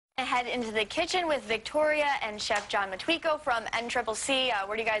Head into the kitchen with Victoria and Chef John Matwico from NCCC.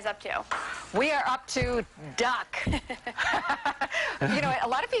 What are you guys up to? We are up to duck. You know, a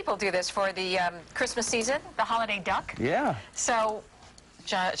lot of people do this for the Christmas season, the holiday duck. Yeah. So,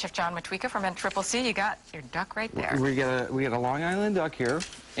 Chef John Matwico from NCCC, you got your duck right there. We got a Long Island duck here,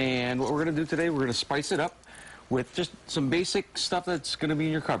 and what we're going to do today, we're going to spice it up with just some basic stuff that's going to be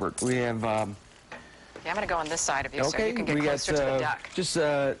in your cupboard. We have... Yeah, I'm going to go on this side of you so you can get we closer got, to the duck. Just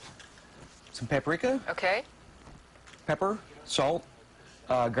some paprika. Okay. Pepper, salt,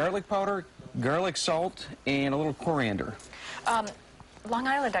 garlic powder, garlic salt, and a little coriander. Long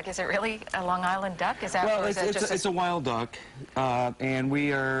Island duck, is it really a Long Island duck? Is that, well, or is it just it's a wild duck, and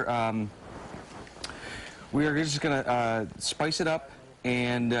we are just going to spice it up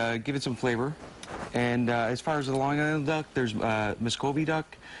and give it some flavor. And as far as the Long Island duck, there's Muscovy duck,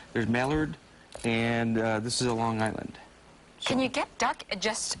 there's mallard, and this is a Long Island. So, can you get duck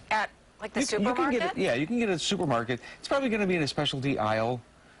just at like the supermarket? You can get it, yeah, you can get it at a supermarket. It's probably going to be in a specialty aisle,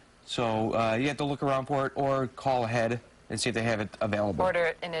 so you have to look around for it or call ahead and see if they have it available. Order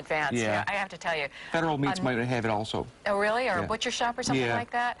it in advance. Yeah. I have to tell you. Federal Meats might have it also. Oh, really? Or yeah. a butcher shop or something like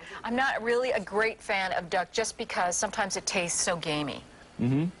that? I'm not really a great fan of duck just because sometimes it tastes so gamey.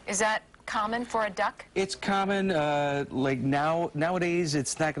 Mm-hmm. Is that common for a duck? It's common. Like nowadays,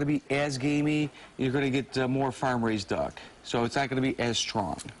 it's not going to be as gamey. You're going to get more farm-raised duck, so it's not going to be as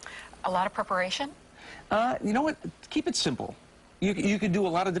strong. A lot of preparation? You know what? Keep it simple. You can do a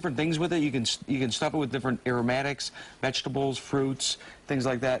lot of different things with it. You can stuff it with different aromatics, vegetables, fruits, things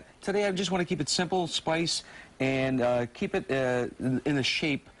like that. Today, I just want to keep it simple, spice, and keep it in the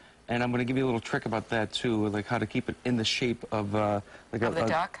shape. And I'm going to give you a little trick about that too, like how to keep it in the shape of the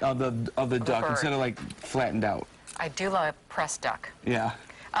duck, of the duck instead of like flattened out. I do love pressed duck. Yeah.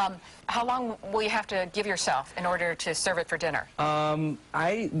 How long will you have to give yourself in order to serve it for dinner?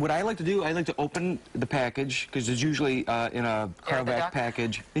 What I like to do, I like to open the package because it's usually in a Carvac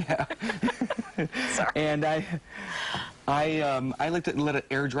package. Yeah. Sorry. And I like to let it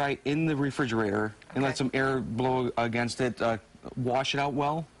air dry in the refrigerator and let some air blow against it. Wash it out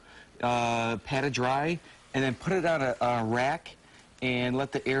well. Pat it dry, and then put it on a rack and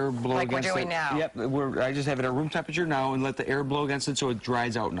let the air blow against it. Like we're doing now. Yep, I just have it at room temperature now and let the air blow against it so it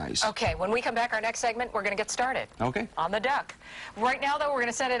dries out nice. Okay, when we come back, our next segment, we're going to get started. Okay. On the duck. Right now, though, we're going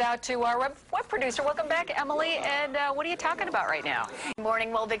to send it out to our web producer. Welcome back, Emily, and what are you talking about right now? Good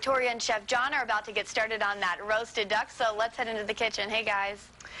morning. Well, Victoria and Chef John are about to get started on that roasted duck, so let's head into the kitchen. Hey, guys.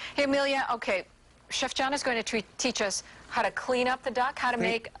 Hey, Amelia, okay, Chef John is going to teach us how to clean up the duck, how to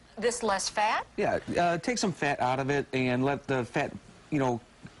make this less fat? Yeah, take some fat out of it and let the fat, you know,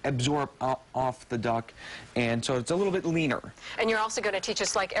 absorb off the duck, and so it's a little bit leaner. And you're also going to teach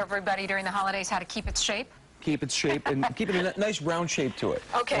us, like everybody during the holidays, how to keep its shape? Keep its shape and keep it a nice round shape to it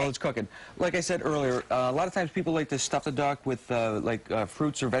while it's cooking. Like I said earlier, a lot of times people like to stuff the duck with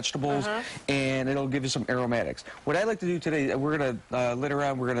fruits or vegetables, and it'll give you some aromatics. What I like to do today, we're going to later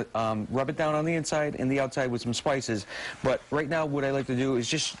on, we're going to rub it down on the inside and the outside with some spices. But right now, what I like to do is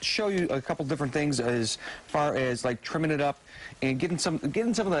just show you a couple different things as far as like trimming it up and getting some of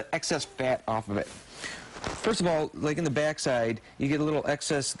the excess fat off of it. First of all, like in the backside, you get a little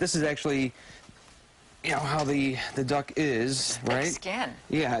excess. This is actually, you know, how the duck is, right? Thick skin.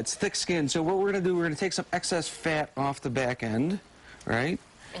 Yeah, it's thick skin. So what we're going to do, we're going to take some excess fat off the back end, right?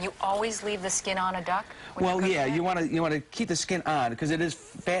 And you always leave the skin on a duck? Well, yeah, you want to keep the skin on because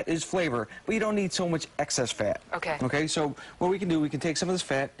fat is flavor, but you don't need so much excess fat. Okay. Okay, so what we can do, we can take some of this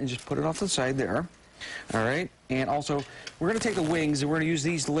fat and just put it off to the side there. All right, and also we're going to take the wings and we're going to use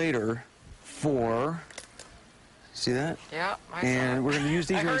these later for... See that? Yeah, and we're going to use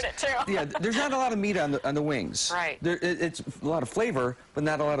these. I heard it too. Yeah, there's not a lot of meat on the wings. Right. It's a lot of flavor, but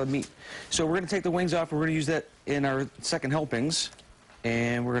not a lot of meat. So we're going to take the wings off, and we're going to use that in our second helpings,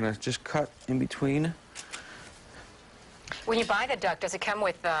 and we're going to just cut in between. When you buy the duck, does it come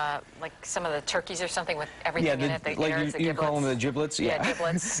with like some of the turkeys or something with everything in it? Like you call them the giblets. Yeah,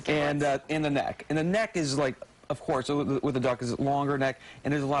 giblets. And the neck. And the neck is like, of course, with the duck is a longer neck,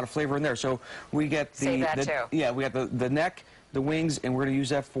 and there's a lot of flavor in there. So we get Save that too. Yeah, we got the neck, the wings, and we're going to use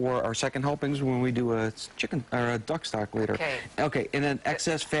that for our second helpings when we do a chicken or a duck stock later. Okay. Okay, and then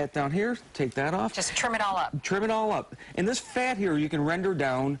excess fat down here, take that off. Just trim it all up. Trim it all up. And this fat here, you can render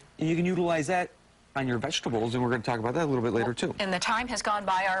down, and you can utilize that on your vegetables, and we're going to talk about that a little bit later too. And the time has gone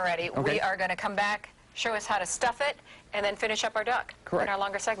by already. Okay. We are going to come back, show us how to stuff it, and then finish up our duck in our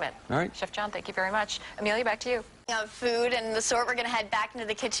longer segment. All right. Chef John, thank you very much. Amelia, back to you. Food and the sort. We're going to head back into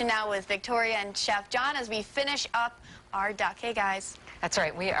the kitchen now with Victoria and Chef John as we finish up our duck. Hey, guys. That's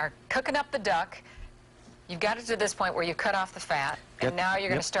right. We are cooking up the duck. You've got it to this point where you cut off the fat, and now you're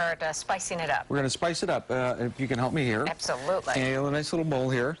going to start spicing it up. We're going to spice it up, if you can help me here. Absolutely. And a nice little bowl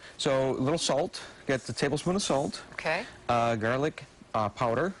here. So a little salt. Get the tablespoon of salt. Okay. Garlic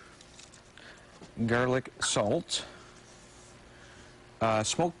powder. Garlic salt.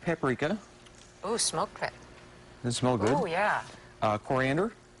 Smoked paprika. Ooh, smoked paprika. Does it smell good? Oh, yeah.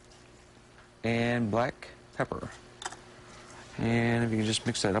 Coriander. And black pepper. And if you can just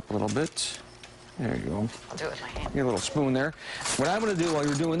mix that up a little bit. There you go. I'll do it with my hand. Get a little spoon there. What I'm going to do while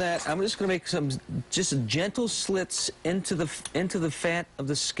you're doing that, I'm just going to make some just gentle slits into the fat of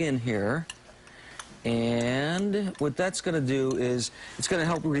the skin here. And what that's going to do is it's going to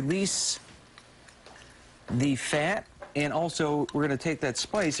help release the fat, and also we're going to take that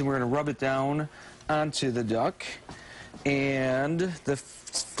spice and we're going to rub it down onto the duck. And the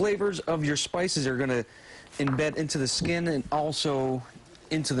flavors of your spices are going to embed into the skin and also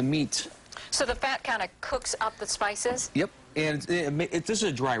into the meat. So the fat kind of cooks up the spices? Yep. And this is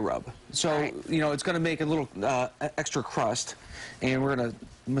a dry rub. So, you know, it's going to make a little extra crust. And we're going to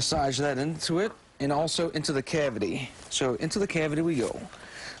massage that into it and also into the cavity. So into the cavity we go.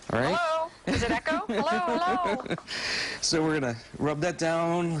 All right? Hello? Does it echo? Hello, hello. So we're going to rub that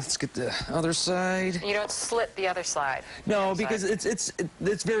down. Let's get the other side. You don't slit the other side? No, because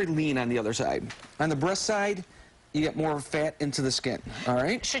it's very lean on the other side. On the breast side, you get more fat into the skin, all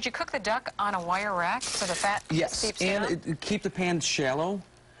right? Should you cook the duck on a wire rack so the fat seeps down? Yes, and keep the pan shallow,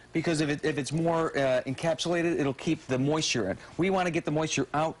 because if it's more encapsulated, it'll keep the moisture in. We want to get the moisture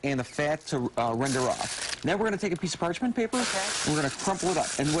out and the fat to render off. Now we're going to take a piece of parchment paper, and we're going to crumple it up.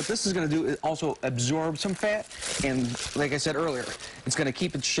 And what this is going to do is also absorb some fat, and like I said earlier, it's going to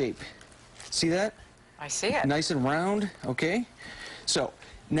keep its shape. See that? I see it. Nice and round, okay? So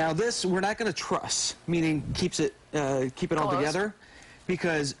now this, we're not going to truss, meaning keep it all together,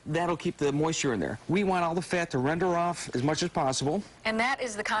 because that'll keep the moisture in there. We want all the fat to render off as much as possible. And that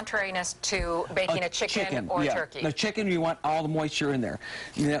is the contrariness to baking a chicken or turkey. The chicken, you want all the moisture in there.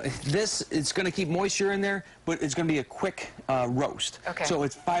 You know, this, it's going to keep moisture in there, but it's going to be a quick roast. Okay. So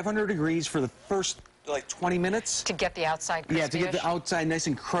it's 500 degrees for the first, like, 20 minutes. To get the outside crispy. Yeah, to get the outside nice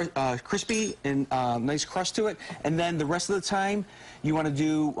and crispy and nice crust to it. And then the rest of the time, you want to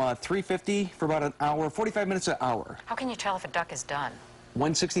do 350 for about an hour, 45 minutes an hour. How can you tell if a duck is done?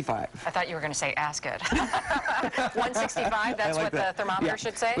 165. I thought you were going to say ask it. 165, that's like what that. the thermometer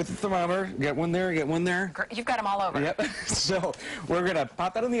should say? With the thermometer, get one there, get one there. You've got them all over. Yep. So we're going to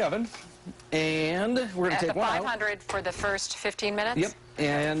pop that in the oven, and we're going to take one out. At the 500 for the first 15 minutes? Yep.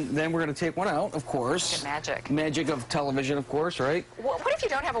 And then we're going to take one out, of course. Good magic. Magic of television, of course, right? What if you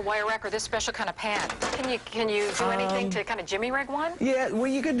don't have a wire rack or this special kind of pan? Can you do anything to kind of jimmy rig one? Yeah,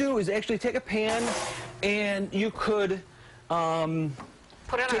 what you could do is actually take a pan, and you could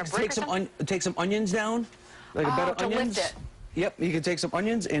put it on a brick or something? take some onions down, like a bed of onions. Lift it. Yep, you can take some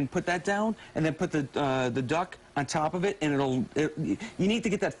onions and put that down, and then put the duck on top of it, and you need to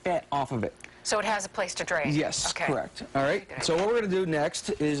get that fat off of it. So it has a place to drain? Yes, okay. Correct. All right, so what we're going to do next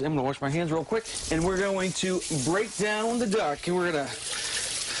is, I'm going to wash my hands real quick, and we're going to break down the duck, and we're going to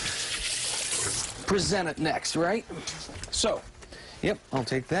present it next, right? So, yep, I'll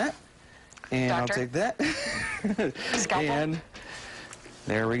take that, and Doctor? I'll take that. Scalpel? And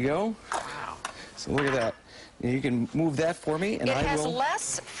there we go. Wow. So look at that. You can move that for me, and it I will. has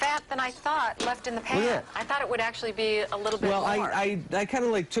less fat than I thought left in the pan. Look at that. I thought it would actually be a little bit more. Well, I kind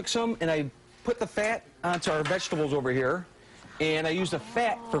of like took some, and I put the fat onto our vegetables over here, and I used the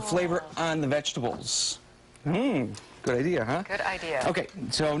fat for flavor on the vegetables. Good idea, huh? Good idea. Okay,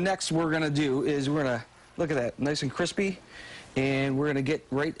 so next we're going to do is we're going to, look at that, nice and crispy, and we're going to get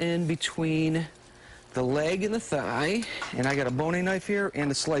right in between the leg and the thigh, and I got a boning knife here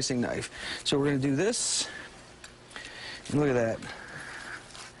and a slicing knife. So we're going to do this, and look at that.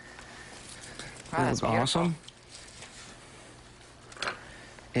 Wow, that's beautiful. Awesome.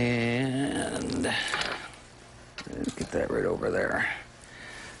 And get that right over there.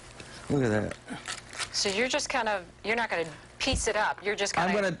 Look at that. So you're just kind of, you're not going to piece it up. You're just kind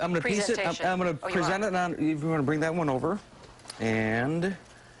of I'm gonna piece it. I'm gonna present it on. If you want to bring that one over, and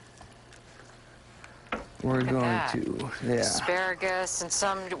we're going to asparagus and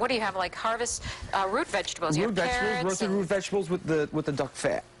some. What do you have? Like harvest root vegetables. Root vegetables, roasted root vegetables with the duck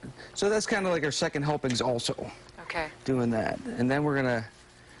fat. So that's kind of like our second helpings also. Okay. Doing that, and then we're gonna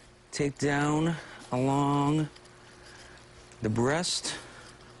take down along the breast.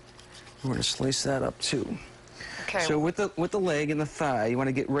 We're gonna slice that up too. Okay. So with the leg and the thigh, you want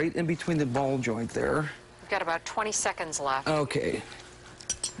to get right in between the ball joint there. We've got about 20 seconds left. Okay.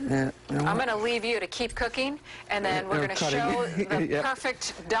 I'm going to leave you to keep cooking, and then we're going to show the Yep.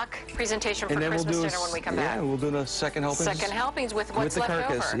 perfect duck presentation for And then Christmas we'll do dinner when we come back. Yeah, we'll do the second helpings. Second helpings with what's the left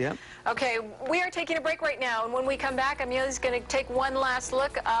carcass, over. yep. Okay, we are taking a break right now, and when we come back, Amelia's going to take one last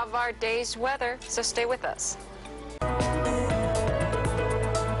look of our day's weather, so stay with us.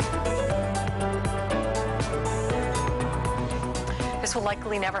 This will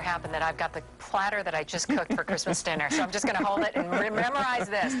likely never happen that I've got the platter that I just cooked for Christmas dinner. So I'm just going to hold it and memorize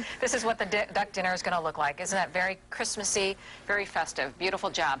this. This is what the duck dinner is going to look like. Isn't that very Christmassy, very festive? Beautiful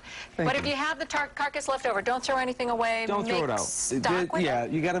job. But if you have the carcass left over, don't throw anything away. Don't throw it out. Stock with yeah,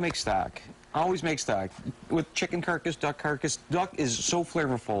 it? you got to make stock. Always make stock. With chicken carcass, duck is so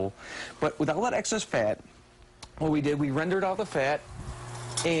flavorful. But with all that excess fat, what we did, we rendered out the fat,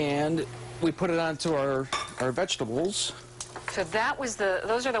 and we put it onto our vegetables. So that was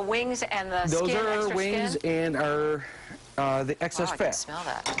those are the wings and the skin, Those are our extra wings skin? and our the excess I fat. can smell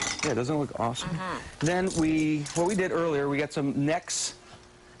that. Yeah, doesn't it look awesome? Then what we did earlier, we got some necks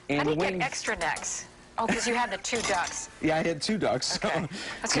and How do the you wings. get extra necks? Oh, because you had the 2 ducks. Yeah, I had 2 ducks. Okay.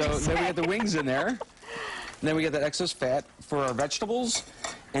 So then we got the wings in there. Then we got that excess fat for our vegetables.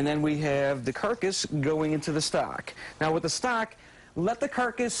 And then we have the carcass going into the stock. Now with the stock, let the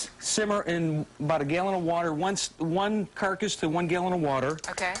carcass simmer in about 1 gallon of water, one carcass to 1 gallon of water.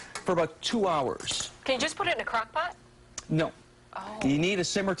 Okay. For about 2 hours. Can you just put it in a crock pot? No. Oh. You need a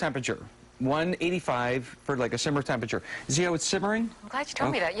simmer temperature. 185 for like a simmer temperature. See how it's simmering? I'm glad you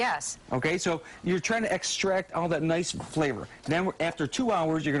told me that, yes. Okay, so you're trying to extract all that nice flavor. Then after 2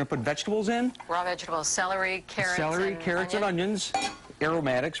 hours, you're going to put vegetables in. Raw vegetables, celery, carrots, And onions,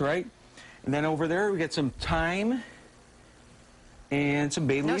 aromatics, right? And then over there, we get some thyme and some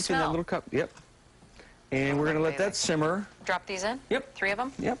bay leaf in that smell. little cup. Yep. And we're going to let that simmer. Drop these in? Yep. 3 of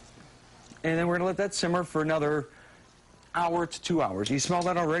them? Yep. And then we're going to let that simmer for another hour to 2 hours. You smell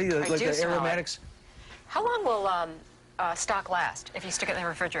that already? I Like do the smell it. aromatics? How long will stock last if you stick it in the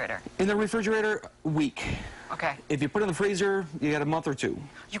refrigerator? In the refrigerator, a week. Okay. If you put it in the freezer, you got a month or 2.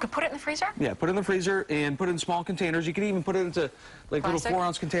 You could put it in the freezer? Yeah, put it in the freezer and put it in small containers. You can even put it into like Plastic? little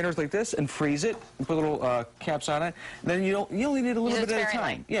 4-ounce containers like this and freeze it and put little caps on it. Then you only need a little Use bit it at a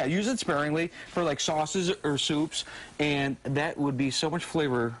sparingly. time. Yeah, use it sparingly for like sauces or soups, and that would be so much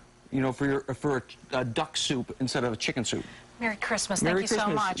flavor, you know, for a duck soup instead of a chicken soup. Merry Christmas. Merry Thank you so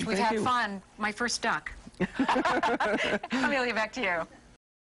Christmas. much. We've Thank had you. fun. My first duck. Amelia, back to you.